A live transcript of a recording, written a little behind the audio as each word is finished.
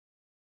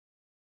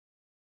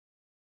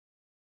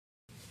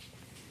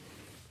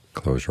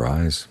Close your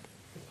eyes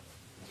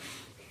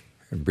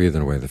and breathe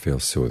in a way that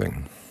feels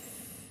soothing.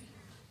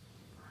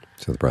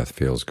 So the breath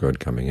feels good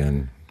coming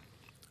in,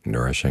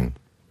 nourishing,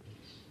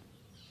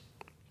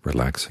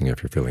 relaxing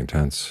if you're feeling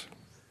tense,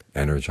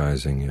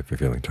 energizing if you're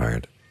feeling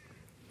tired.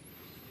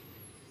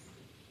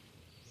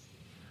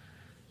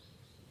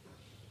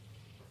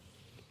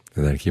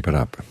 And then keep it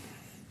up.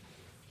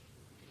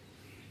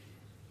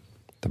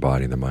 The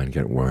body and the mind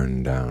get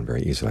worn down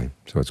very easily,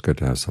 so it's good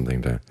to have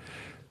something to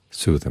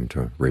soothe them,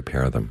 to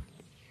repair them,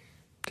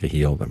 to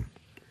heal them.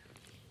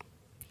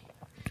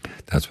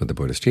 That's what the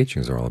Buddhist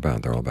teachings are all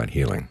about. They're all about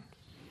healing.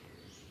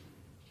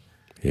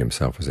 He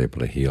himself was able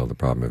to heal the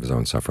problem of his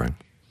own suffering.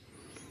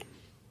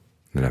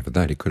 And after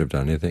that he could have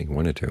done anything he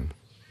wanted to.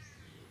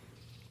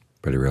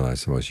 But he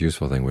realized the most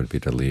useful thing would be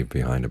to leave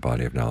behind a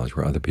body of knowledge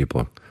where other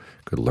people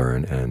could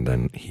learn and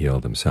then heal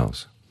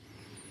themselves.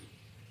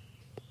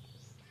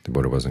 The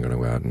Buddha wasn't going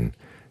to go out and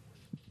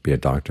be a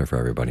doctor for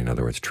everybody, in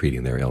other words,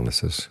 treating their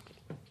illnesses,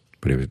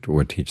 but he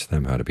would teach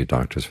them how to be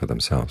doctors for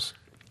themselves.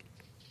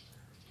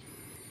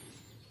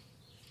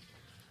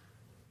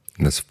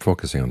 And that's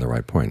focusing on the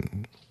right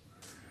point.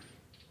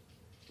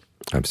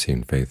 I've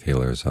seen faith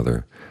healers,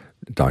 other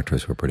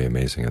doctors who are pretty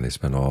amazing, and they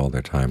spend all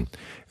their time,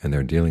 and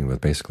they're dealing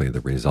with basically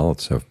the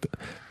results of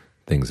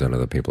things that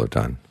other people have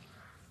done.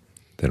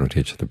 They don't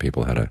teach the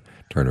people how to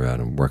turn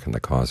around and work on the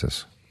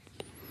causes.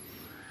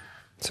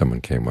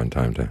 Someone came one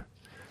time to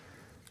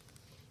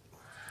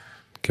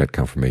get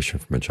confirmation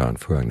from Ajahn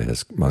Fuang that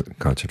his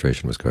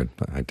concentration was good.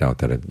 I doubt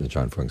that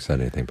Ajahn Fuang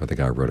said anything, but the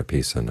guy wrote a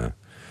piece in one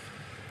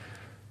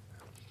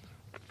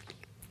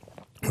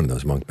of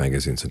those monk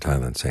magazines in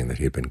Thailand saying that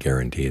he had been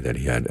guaranteed that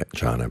he had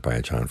jhana by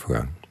Ajahn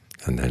Fuang.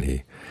 And then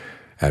he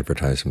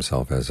advertised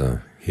himself as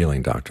a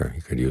healing doctor.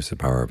 He could use the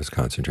power of his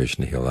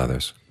concentration to heal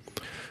others.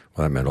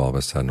 Well, that meant all of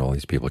a sudden all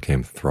these people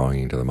came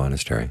thronging to the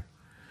monastery,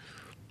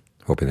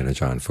 hoping that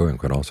Ajahn Fuang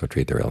could also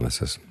treat their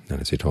illnesses. And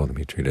as he told them,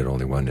 he treated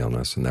only one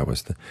illness, and that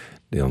was the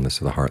illness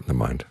of the heart and the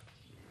mind.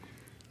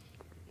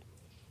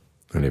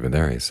 And even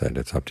there he said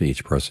it's up to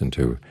each person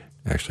to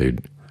actually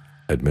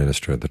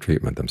administer the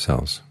treatment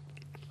themselves.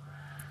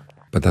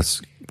 But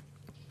that's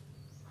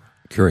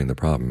curing the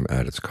problem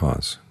at its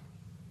cause,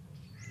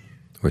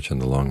 which in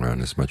the long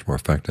run is much more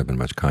effective and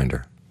much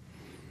kinder.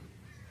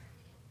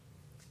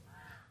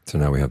 So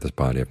now we have this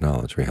body of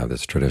knowledge, we have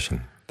this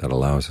tradition that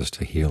allows us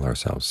to heal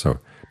ourselves, so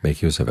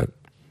make use of it.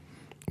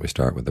 We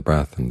start with the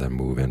breath and then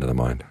move into the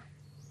mind,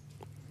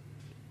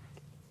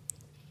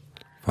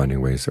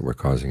 finding ways that we're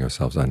causing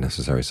ourselves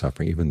unnecessary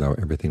suffering. Even though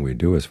everything we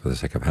do is for the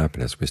sake of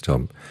happiness, we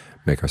still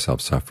make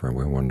ourselves suffer, and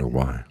we wonder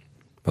why.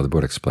 Well, the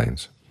Buddha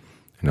explains,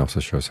 and also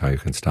shows how you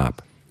can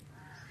stop.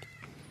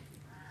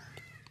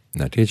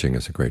 And that teaching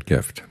is a great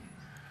gift,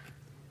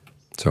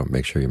 so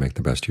make sure you make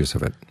the best use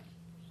of it.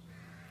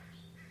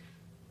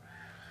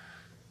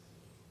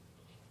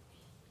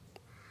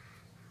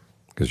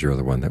 Because you're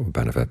the one that will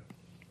benefit.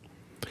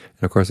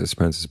 And of course it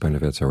spreads its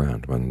benefits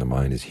around. When the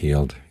mind is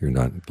healed, you're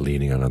not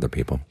leaning on other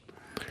people.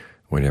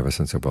 When you have a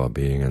sense of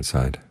well-being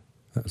inside,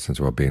 a sense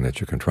of well-being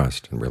that you can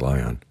trust and rely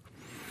on,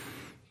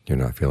 you're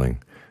not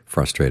feeling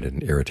frustrated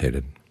and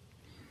irritated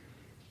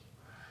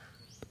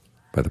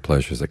by the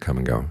pleasures that come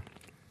and go.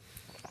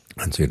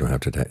 And so you don't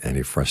have to take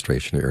any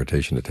frustration or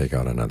irritation to take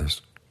out on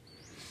others.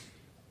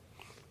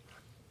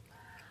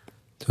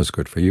 So it's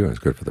good for you and it's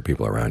good for the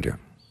people around you.